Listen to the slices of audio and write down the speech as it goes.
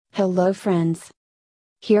Hello friends.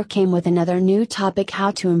 Here came with another new topic: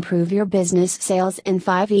 how to improve your business sales in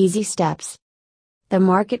 5 easy steps. The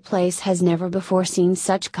marketplace has never before seen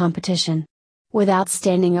such competition. Without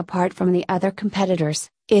standing apart from the other competitors,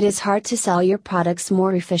 it is hard to sell your products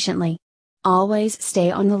more efficiently. Always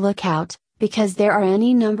stay on the lookout, because there are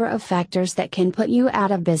any number of factors that can put you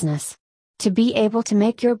out of business. To be able to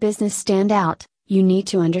make your business stand out, you need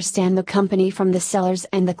to understand the company from the seller's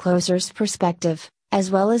and the closer's perspective, as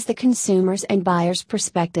well as the consumer's and buyer's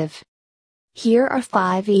perspective. Here are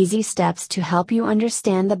 5 easy steps to help you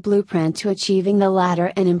understand the blueprint to achieving the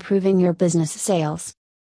latter and improving your business sales.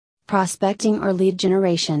 Prospecting or lead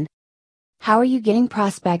generation. How are you getting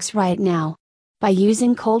prospects right now? By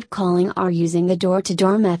using cold calling or using the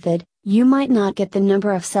door-to-door method, you might not get the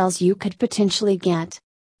number of sales you could potentially get.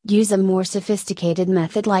 Use a more sophisticated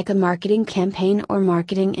method like a marketing campaign or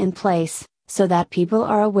marketing in place, so that people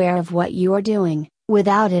are aware of what you are doing,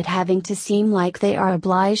 without it having to seem like they are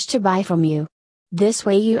obliged to buy from you. This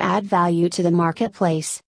way you add value to the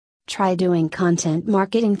marketplace. Try doing content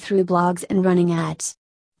marketing through blogs and running ads.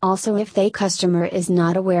 Also, if the customer is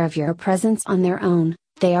not aware of your presence on their own,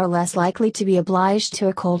 they are less likely to be obliged to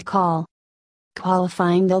a cold call.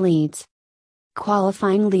 Qualifying the leads.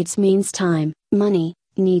 Qualifying leads means time, money,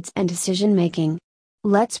 needs and decision making.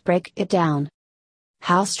 Let's break it down.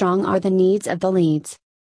 How strong are the needs of the leads?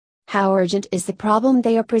 How urgent is the problem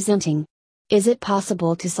they are presenting? Is it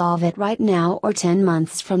possible to solve it right now or 10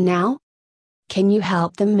 months from now? Can you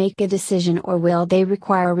help them make a decision, or will they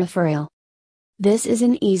require a referral? This is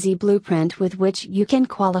an easy blueprint with which you can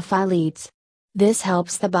qualify leads. This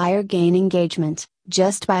helps the buyer gain engagement,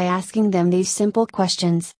 just by asking them these simple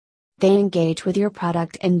questions. They engage with your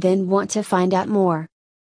product and then want to find out more.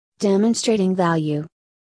 Demonstrating value.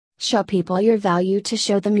 Show people your value to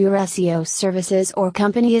show them your SEO services or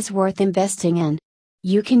company is worth investing in.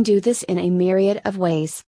 You can do this in a myriad of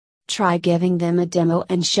ways. Try giving them a demo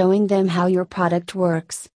and showing them how your product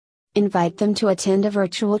works. Invite them to attend a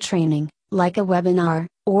virtual training, like a webinar,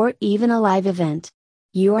 or even a live event.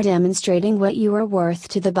 You are demonstrating what you are worth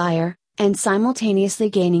to the buyer, and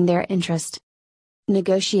simultaneously gaining their interest.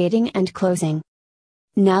 Negotiating and closing.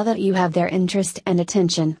 Now that you have their interest and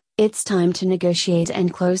attention, it's time to negotiate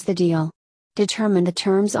and close the deal. Determine the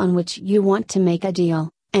terms on which you want to make a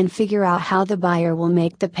deal, and figure out how the buyer will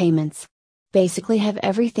make the payments. Basically, have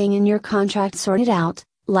everything in your contract sorted out,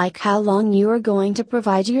 like how long you are going to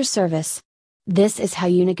provide your service. This is how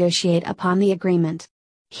you negotiate upon the agreement.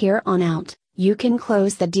 Here on out, you can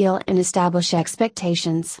close the deal and establish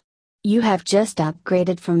expectations. You have just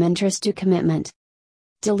upgraded from interest to commitment.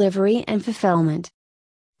 Delivery and fulfillment.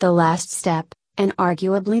 The last step, and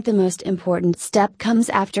arguably the most important step, comes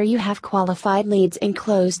after you have qualified leads and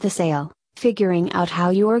closed the sale, figuring out how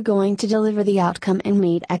you are going to deliver the outcome and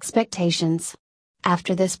meet expectations.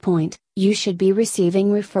 After this point, you should be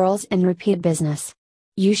receiving referrals and repeat business.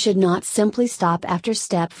 You should not simply stop after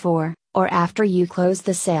step 4, or after you close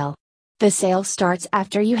the sale. The sale starts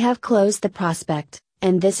after you have closed the prospect,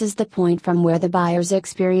 and this is the point from where the buyer's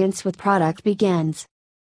experience with product begins.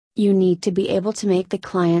 You need to be able to make the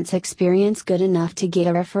client's experience good enough to get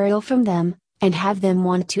a referral from them, and have them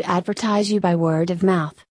want to advertise you by word of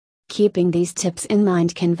mouth. Keeping these tips in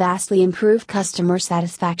mind can vastly improve customer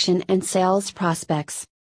satisfaction and sales prospects.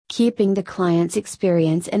 Keeping the client's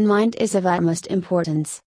experience in mind is of utmost importance.